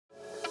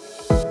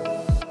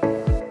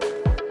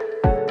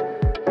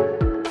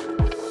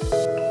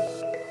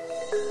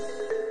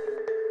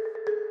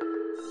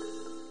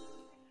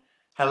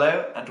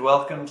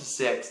welcome to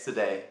CX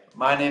Today.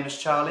 My name is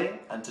Charlie,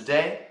 and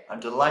today I'm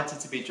delighted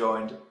to be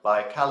joined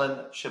by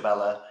Callan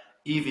Schebella,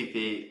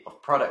 EVP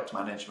of Product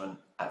Management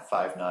at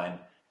Five9.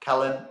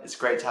 Callan, it's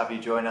great to have you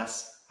join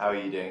us. How are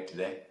you doing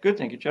today? Good,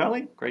 thank you,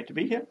 Charlie. Great to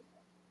be here.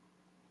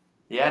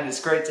 Yeah, and it's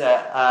great to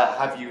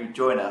have you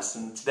join us.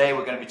 And today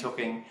we're going to be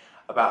talking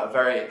about a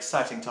very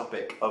exciting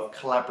topic of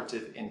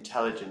collaborative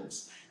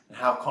intelligence and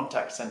how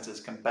contact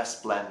centers can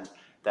best blend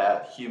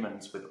their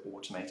humans with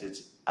automated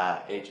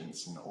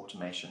agents and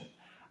automation.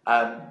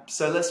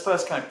 So let's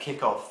first kind of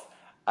kick off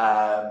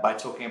by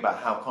talking about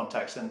how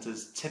contact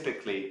centers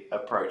typically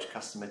approach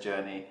customer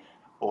journey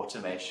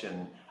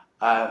automation.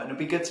 And it'd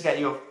be good to get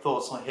your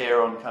thoughts on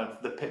here on kind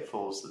of the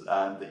pitfalls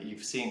that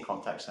you've seen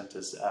contact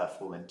centers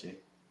fall into.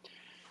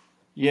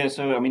 Yeah,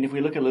 so I mean, if we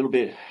look a little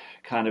bit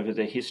kind of at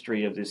the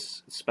history of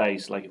this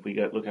space, like if we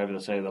look over,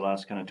 say, the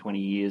last kind of 20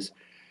 years,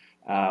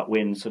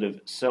 when sort of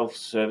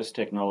self-service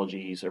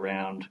technologies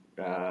around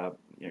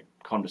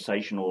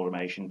conversational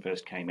automation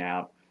first came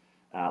out,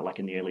 like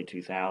in the early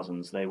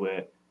 2000s, they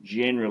were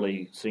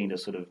generally seen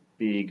as sort of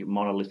big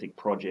monolithic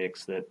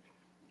projects that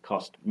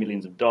cost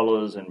millions of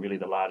dollars, and really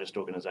the largest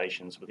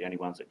organizations were the only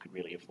ones that could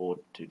really afford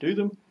to do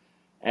them.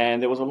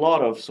 And there was a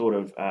lot of sort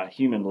of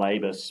human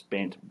labor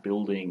spent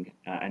building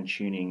and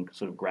tuning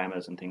sort of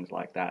grammars and things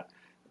like that.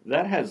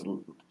 That has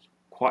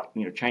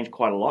changed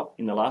quite a lot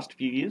in the last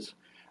few years.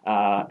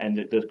 And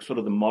the sort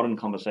of the modern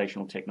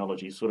conversational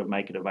technologies sort of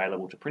make it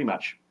available to pretty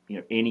much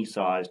any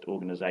sized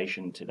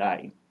organization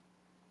today,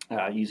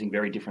 using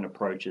very different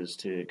approaches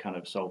to kind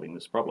of solving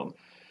this problem.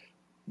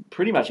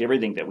 Pretty much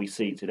everything that we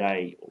see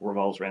today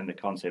revolves around the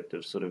concept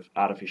of sort of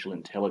artificial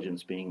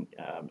intelligence being,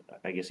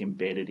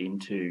 embedded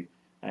into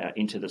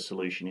the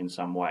solution in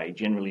some way,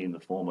 generally in the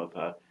form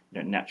of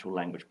natural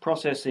language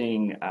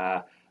processing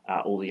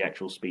or the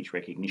actual speech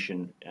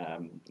recognition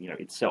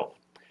itself.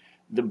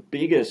 The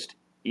biggest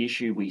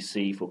issue we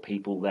see for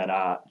people that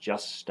are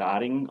just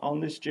starting on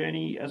this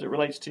journey as it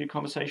relates to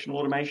conversational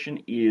automation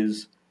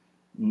is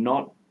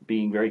not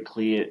being very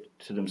clear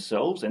to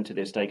themselves and to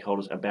their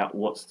stakeholders about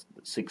what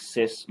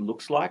success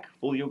looks like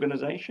for the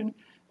organization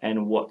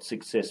and what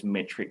success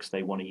metrics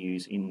they want to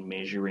use in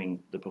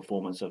measuring the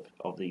performance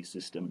of these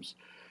systems.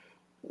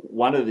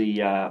 One of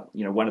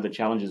the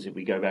challenges, if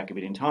we go back a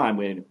bit in time,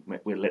 where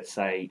let's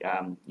say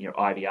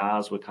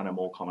IVRs were kind of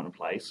more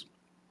commonplace.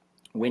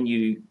 When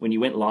you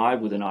went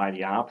live with an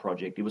IVR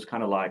project, it was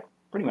kind of like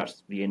pretty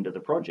much the end of the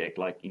project.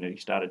 Like you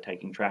started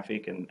taking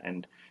traffic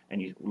and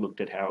you looked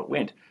at how it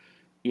went.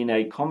 In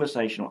a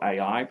conversational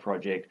AI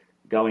project,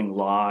 going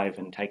live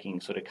and taking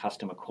sort of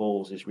customer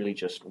calls is really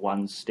just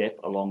one step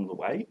along the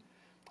way,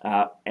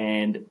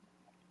 and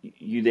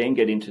you then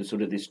get into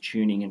sort of this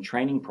tuning and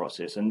training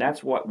process, and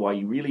that's why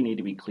you really need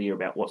to be clear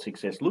about what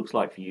success looks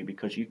like for you,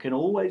 because you can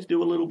always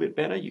do a little bit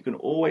better, you can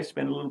always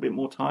spend a little bit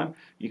more time,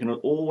 you can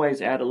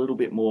always add a little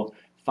bit more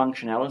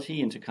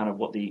functionality into kind of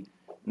what the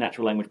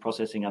natural language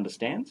processing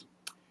understands.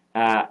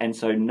 And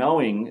so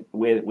knowing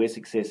where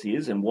success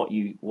is and what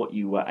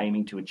you are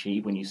aiming to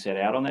achieve when you set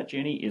out on that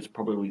journey is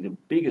probably the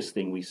biggest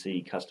thing we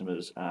see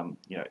customers,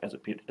 as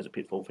a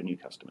pitfall for new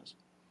customers.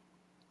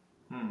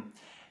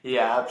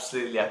 Yeah,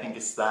 absolutely. I think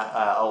it's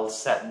that old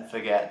set and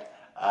forget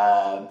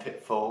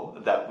pitfall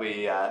that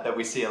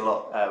we see a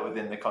lot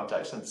within the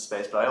contact center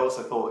space. But I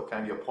also thought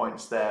kind of your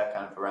points there,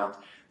 kind of around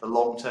the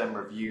long-term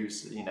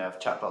reviews, of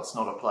chatbots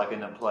not a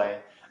plug-in-and-play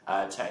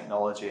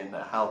technology, and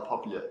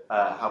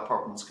how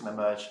problems can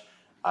emerge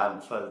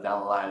further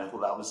down the line. I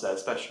thought that was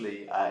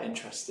especially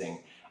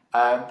interesting.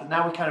 But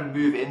now we kind of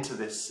move into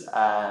this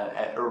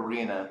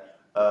arena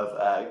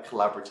of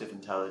collaborative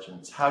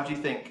intelligence. How do you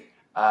think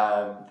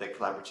that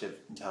collaborative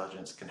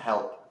intelligence can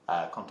help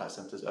contact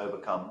centers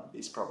overcome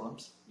these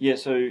problems? Yeah,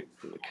 so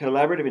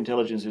collaborative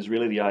intelligence is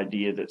really the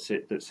idea that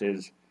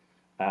says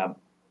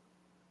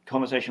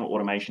conversational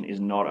automation is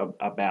not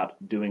about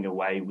doing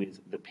away with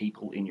the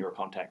people in your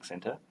contact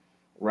center.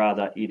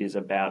 Rather, it is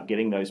about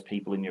getting those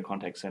people in your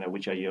contact center,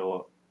 which are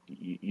your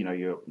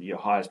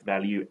highest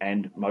value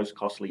and most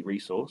costly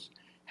resource,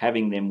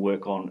 having them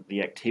work on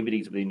the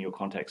activities within your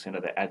contact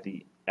center that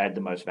add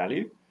the most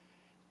value.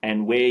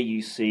 And where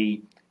you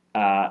see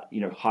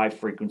high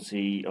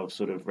frequency of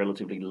sort of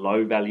relatively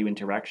low value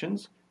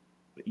interactions,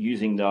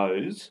 using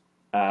those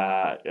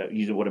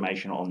user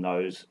automation on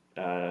those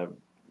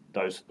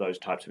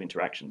types of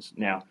interactions.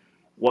 Now,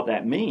 what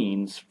that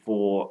means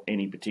for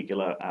any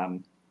particular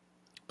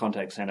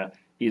contact center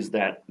is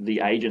that the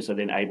agents are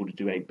then able to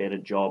do a better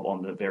job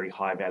on the very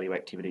high value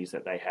activities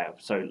that they have.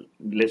 So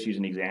let's use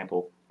an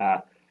example.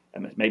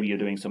 Maybe you're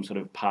doing some sort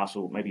of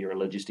parcel, maybe you're a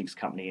logistics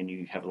company and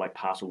you have like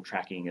parcel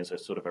tracking as a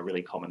sort of a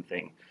really common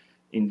thing.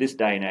 In this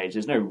day and age,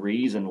 there's no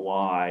reason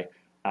why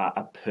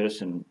a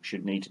person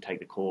should need to take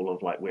the call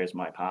of like, where's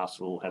my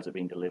parcel, has it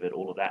been delivered,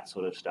 all of that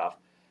sort of stuff.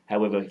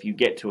 However, if you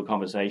get to a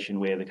conversation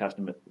where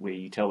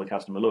you tell the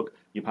customer, look,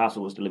 your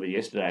parcel was delivered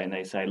yesterday, and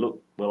they say,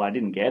 look, well, I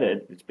didn't get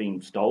it, it's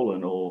been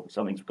stolen or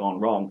something's gone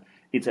wrong,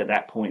 it's at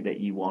that point that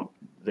you want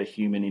the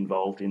human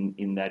involved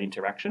in that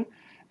interaction.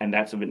 and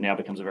that's now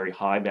becomes a very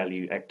high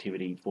value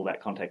activity for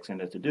that contact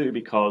center to do,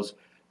 because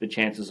the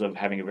chances of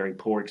having a very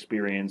poor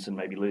experience and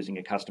maybe losing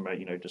a customer,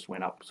 just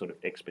went up sort of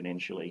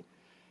exponentially.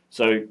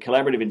 So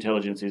collaborative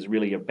intelligence is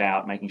really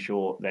about making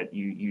sure that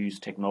you use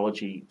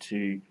technology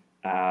to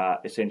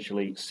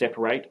essentially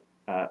separate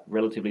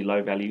relatively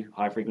low value,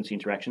 high frequency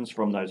interactions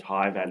from those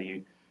high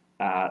value,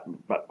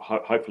 but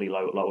hopefully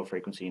lower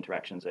frequency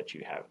interactions that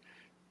you have.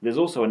 There's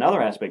also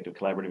another aspect of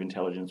collaborative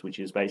intelligence, which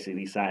is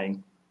basically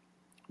saying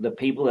the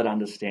people that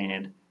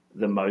understand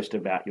the most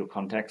about your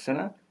contact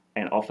center,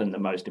 and often the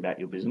most about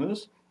your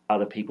business, are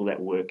the people that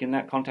work in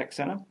that contact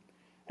center.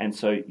 And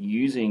so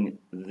using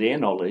their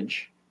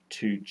knowledge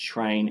to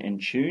train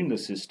and tune the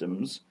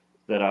systems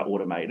that are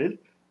automated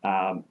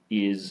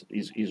is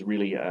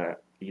really a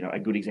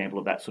good example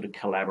of that sort of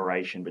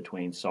collaboration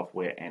between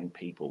software and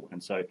people.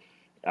 And so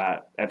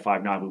at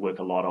Five9 we work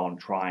a lot on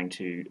trying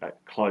to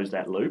close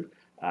that loop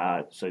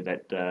so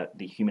that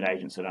the human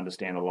agents that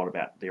understand a lot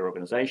about their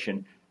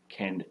organization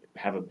can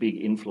have a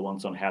big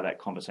influence on how that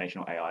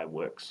conversational AI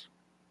works.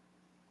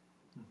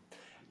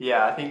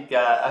 Yeah, I think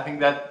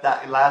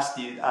that last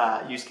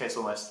use case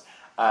almost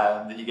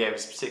that you gave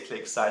is particularly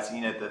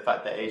exciting. The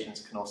fact that agents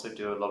can also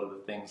do a lot of the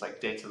things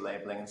like data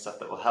labeling and stuff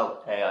that will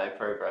help AI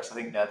progress. I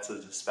think that's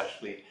an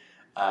especially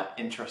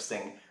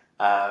interesting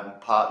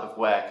part of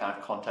where kind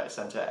of contact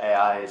center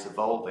AI is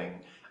evolving.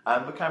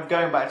 But kind of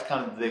going back to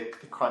kind of the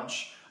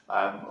crunch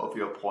of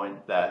your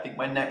point there, I think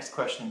my next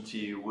question to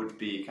you would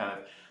be kind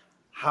of,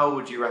 how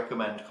would you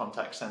recommend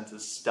contact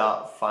centers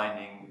start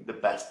finding the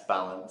best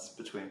balance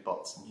between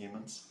bots and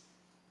humans?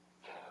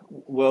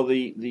 Well,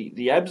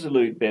 the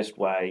absolute best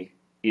way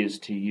is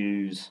to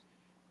use,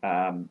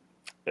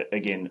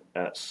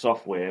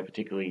 software,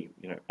 particularly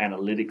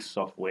analytics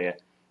software,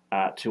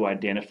 to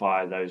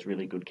identify those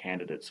really good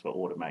candidates for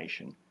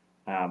automation.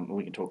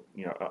 We can talk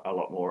a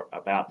lot more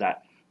about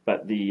that.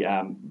 But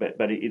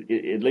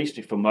at least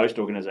for most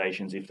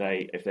organizations, if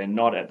they're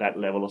not at that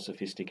level of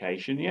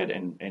sophistication yet,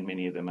 and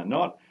many of them are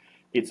not,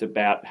 it's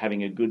about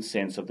having a good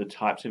sense of the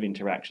types of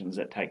interactions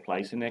that take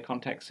place in their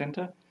contact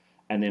center,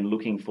 and then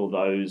looking for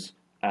those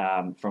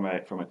from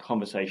a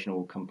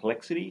conversational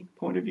complexity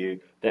point of view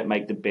that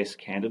make the best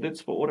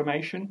candidates for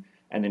automation,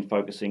 and then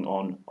focusing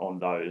on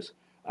those.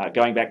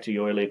 Going back to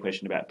your earlier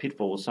question about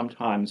pitfalls,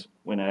 sometimes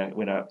when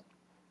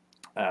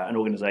an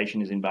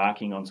organization is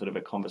embarking on sort of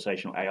a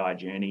conversational AI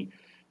journey,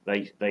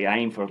 they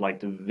aim for like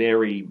the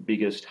very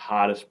biggest,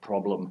 hardest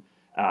problem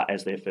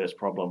as their first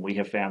problem. We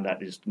have found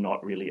that is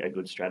not really a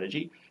good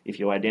strategy. If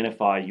you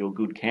identify your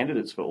good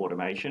candidates for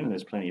automation, and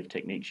there's plenty of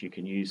techniques you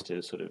can use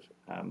to sort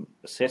of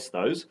assess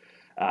those,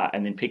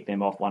 and then pick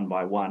them off one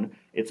by one,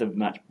 it's a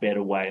much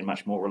better way and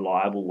much more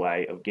reliable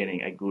way of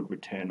getting a good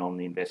return on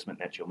the investment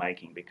that you're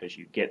making, because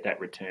you get that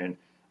return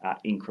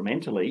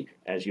incrementally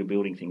as you're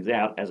building things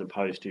out, as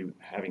opposed to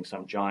having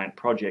some giant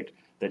project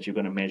that you're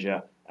going to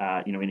measure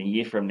in a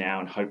year from now,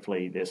 and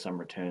hopefully there's some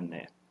return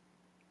there.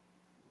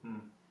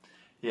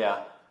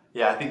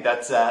 Yeah, I think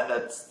that's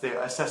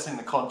the assessing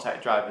the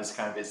contact drivers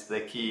kind of is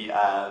the key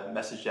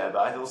message there. But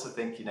I also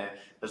think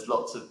there's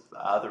lots of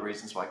other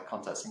reasons why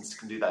contact centers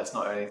can do that. It's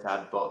not only to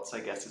add bots, I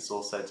guess it's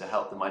also to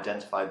help them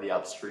identify the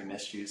upstream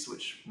issues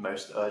which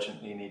most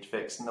urgently need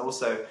fixed, and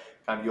also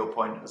kind of your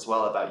point as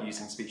well about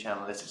using speech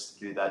analytics to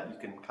do that. You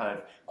can kind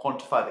of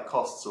quantify the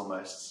costs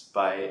almost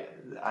by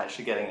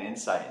actually getting an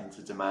insight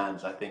into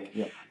demand. I think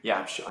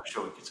I'm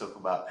sure we could talk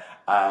about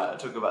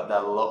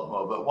that a lot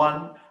more. But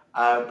one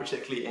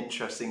particularly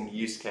interesting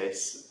use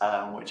case,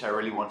 which I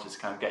really wanted to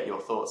kind of get your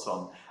thoughts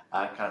on,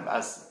 kind of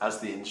as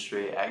the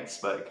industry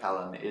expert,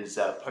 Callan, is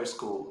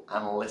post-call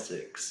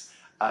analytics.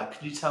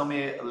 Could you tell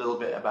me a little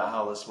bit about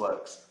how this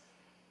works?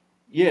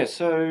 Yeah,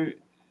 so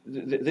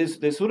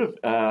there's sort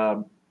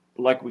of,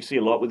 like we see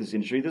a lot with this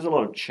industry, there's a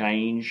lot of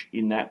change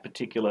in that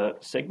particular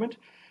segment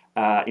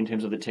in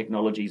terms of the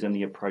technologies and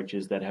the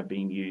approaches that have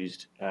been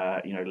used.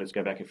 Let's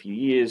go back a few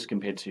years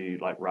compared to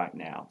like right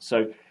now.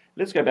 So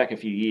let's go back a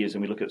few years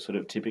and we look at sort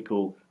of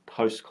typical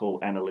post-call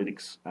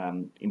analytics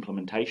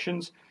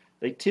implementations.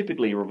 They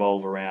typically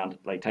revolve around,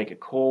 they take a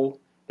call,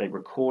 they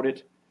record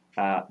it,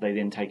 they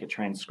then take a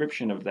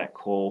transcription of that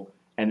call,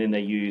 and then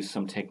they use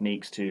some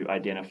techniques to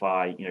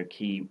identify,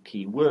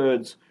 key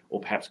words or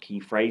perhaps key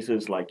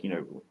phrases like,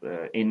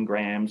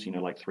 n-grams,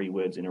 like 3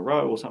 words in a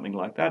row or something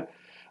like that.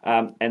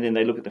 And then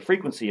they look at the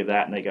frequency of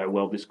that and they go,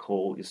 well, this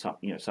call is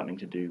something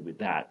to do with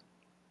that.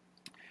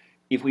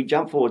 If we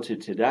jump forward to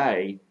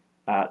today,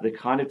 the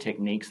kind of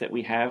techniques that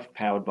we have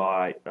powered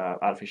by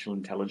artificial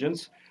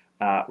intelligence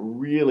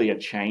really are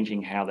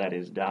changing how that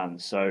is done.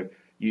 So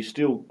you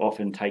still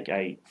often take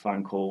a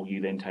phone call,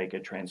 you then take a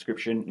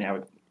transcription.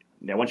 Now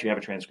once you have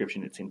a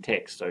transcription, it's in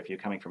text. So if you're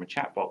coming from a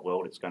chatbot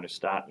world, it's going to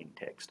start in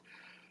text.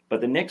 But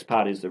the next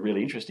part is the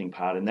really interesting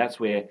part, and that's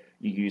where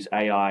you use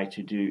AI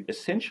to do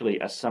essentially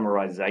a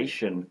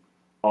summarization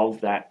of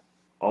that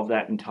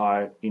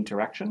entire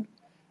interaction.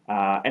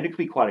 And it could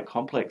be quite a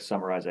complex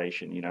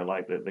summarization,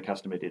 like the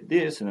customer did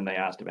this and then they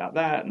asked about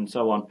that and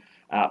so on.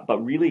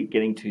 But really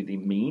getting to the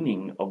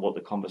meaning of what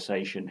the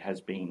conversation has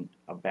been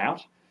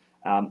about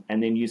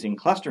and then using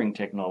clustering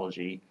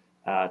technology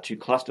to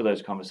cluster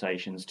those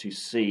conversations to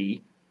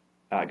see,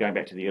 going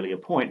back to the earlier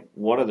point,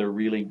 what are the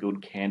really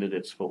good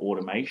candidates for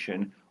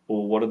automation,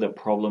 or what are the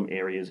problem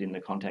areas in the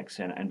contact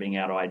center, and being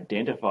able to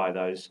identify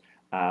those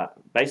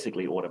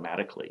basically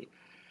automatically.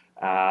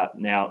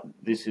 Now,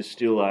 this is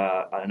still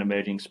an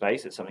emerging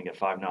space. It's something that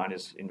Five9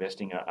 is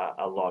investing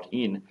a lot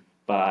in,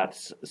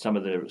 but some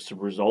of the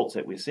results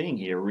that we're seeing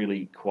here are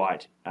really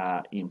quite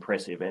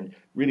impressive. And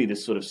really,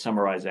 this sort of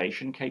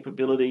summarization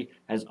capability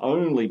has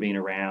only been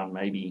around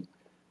maybe,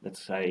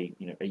 let's say,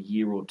 a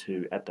year or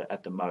two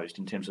at the most,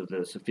 in terms of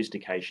the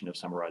sophistication of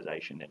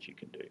summarization that you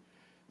can do.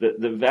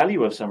 The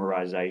value of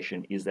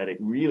summarization is that it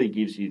really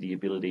gives you the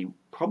ability,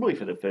 probably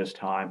for the first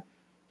time,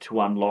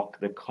 to unlock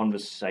the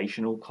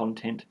conversational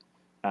content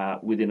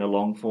within a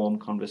long-form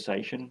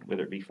conversation,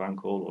 whether it be phone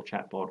call or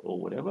chatbot or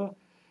whatever.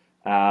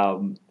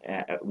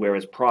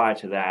 Whereas prior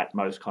to that,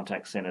 most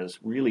contact centers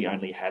really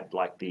only had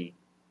like the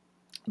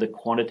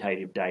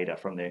quantitative data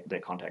from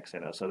their contact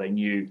center. So they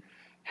knew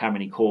how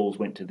many calls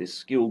went to this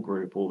skill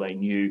group, or they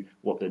knew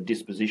what the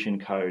disposition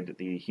code that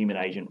the human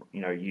agent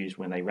used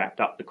when they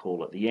wrapped up the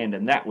call at the end,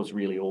 and that was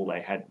really all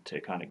they had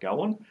to kind of go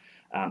on.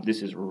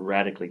 This is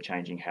radically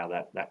changing how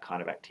that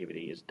kind of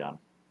activity is done.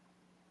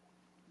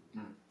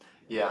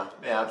 Yeah,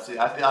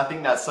 absolutely. I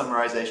think that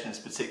summarization is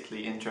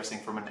particularly interesting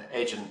from an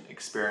agent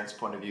experience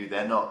point of view.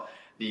 They're not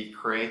the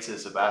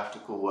creators of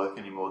after-call work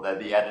anymore, they're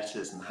the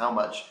editors, and how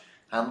much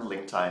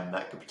handling time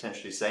that could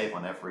potentially save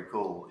on every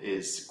call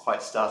is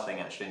quite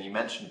startling, actually. And you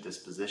mentioned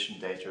disposition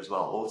data as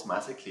well,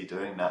 automatically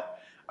doing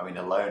that,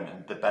 alone,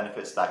 and the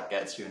benefits that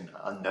gets you in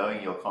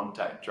knowing your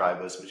contact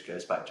drivers, which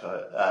goes back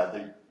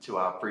to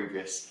our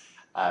previous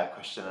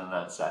question and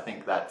answer. I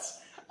think that's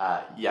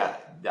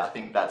I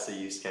think that's a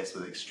use case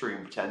with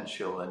extreme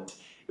potential, and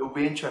it will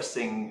be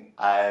interesting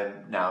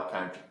now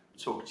kind of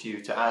talk to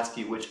you, to ask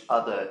you which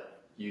other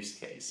use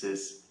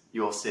cases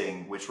you're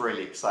seeing which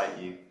really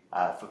excite you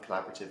for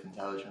collaborative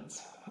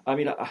intelligence.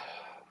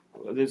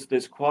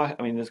 There's quite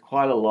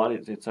a lot.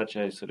 It's such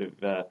a sort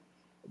of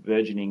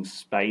burgeoning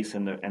space,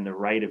 and the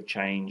rate of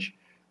change.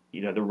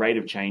 The rate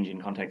of change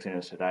in contact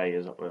centers today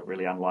is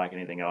really unlike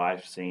anything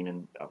I've seen,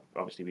 and I've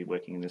obviously been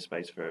working in this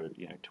space for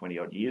 20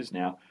 odd years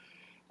now.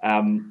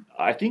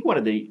 I think one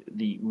of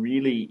the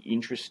really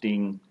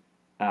interesting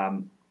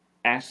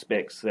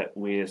aspects that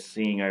we're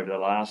seeing over the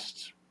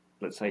last,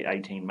 let's say,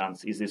 18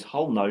 months is this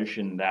whole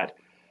notion that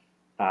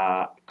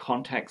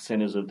contact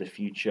centers of the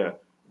future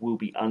will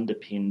be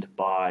underpinned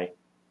by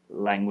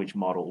language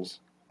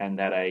models, and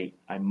that a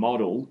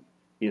model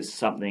is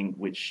something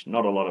which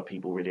not a lot of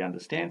people really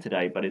understand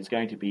today, but it's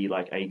going to be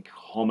like a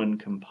common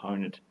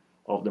component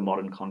of the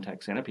modern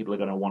contact center. People are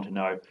going to want to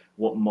know,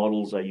 what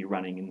models are you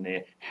running in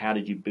there? How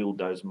did you build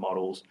those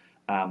models?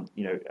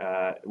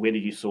 Where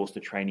did you source the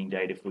training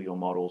data for your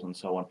models, and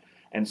so on.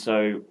 And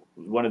so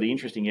one of the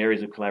interesting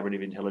areas of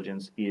collaborative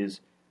intelligence is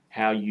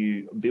how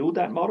you build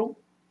that model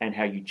and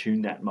how you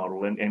tune that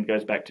model. And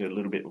goes back to a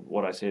little bit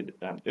what I said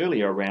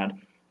earlier around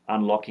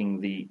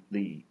unlocking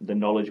the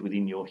knowledge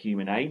within your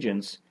human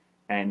agents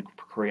and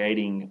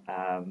creating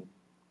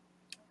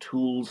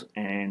tools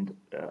and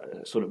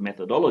sort of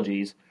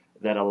methodologies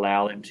that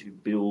allow them to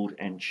build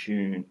and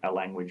tune a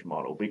language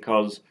model.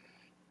 Because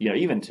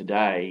even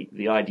today,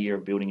 the idea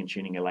of building and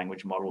tuning a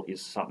language model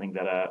is something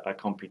that a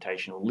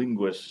computational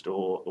linguist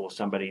or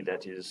somebody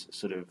that is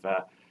sort of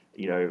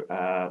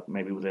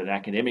maybe with an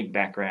academic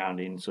background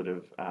in sort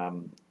of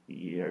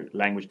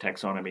language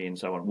taxonomy and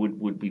so on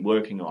would be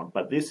working on.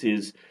 But this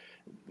is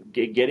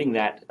getting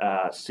that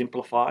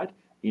simplified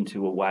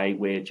into a way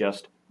where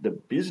just the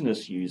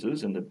business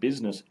users and the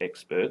business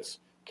experts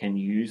can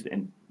use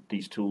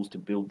these tools to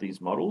build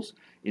these models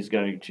is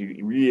going to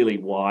really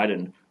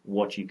widen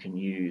what you can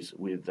use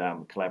with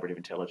collaborative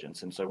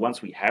intelligence. And so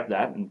once we have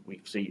that, and we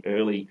see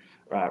early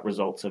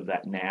results of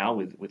that now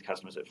with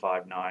customers at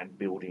Five9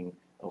 building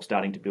or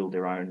starting to build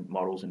their own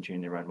models and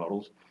tune their own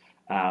models,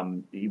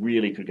 it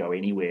really could go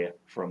anywhere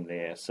from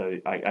there. So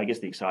I guess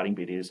the exciting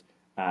bit is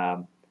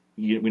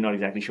we're not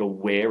exactly sure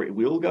where it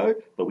will go,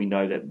 but we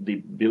know that the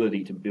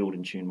ability to build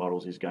and tune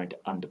models is going to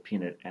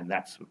underpin it, and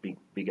that's a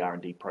big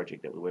R&D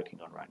project that we're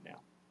working on right now.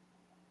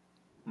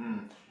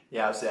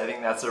 Yeah, so I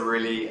think that's a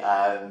really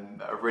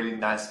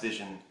nice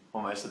vision,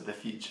 almost, of the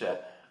future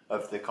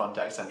of the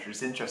contact center.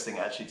 It's interesting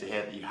actually to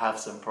hear that you have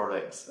some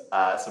projects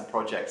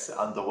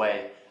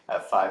underway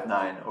at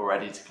Five9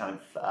 already to kind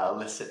of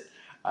elicit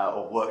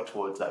or work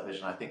towards that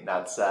vision. I think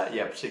that's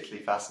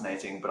particularly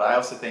fascinating. But I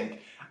also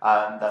think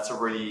that's a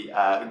really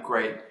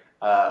great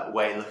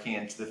way looking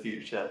into the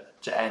future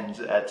to end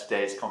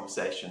today's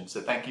conversation.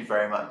 So thank you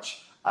very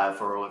much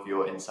for all of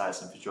your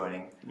insights and for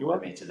joining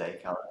me today,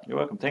 Callan. You're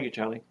welcome. Thank you,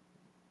 Charlie.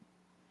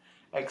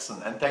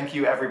 Excellent. And thank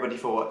you everybody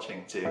for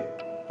watching too.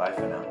 Bye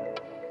for now.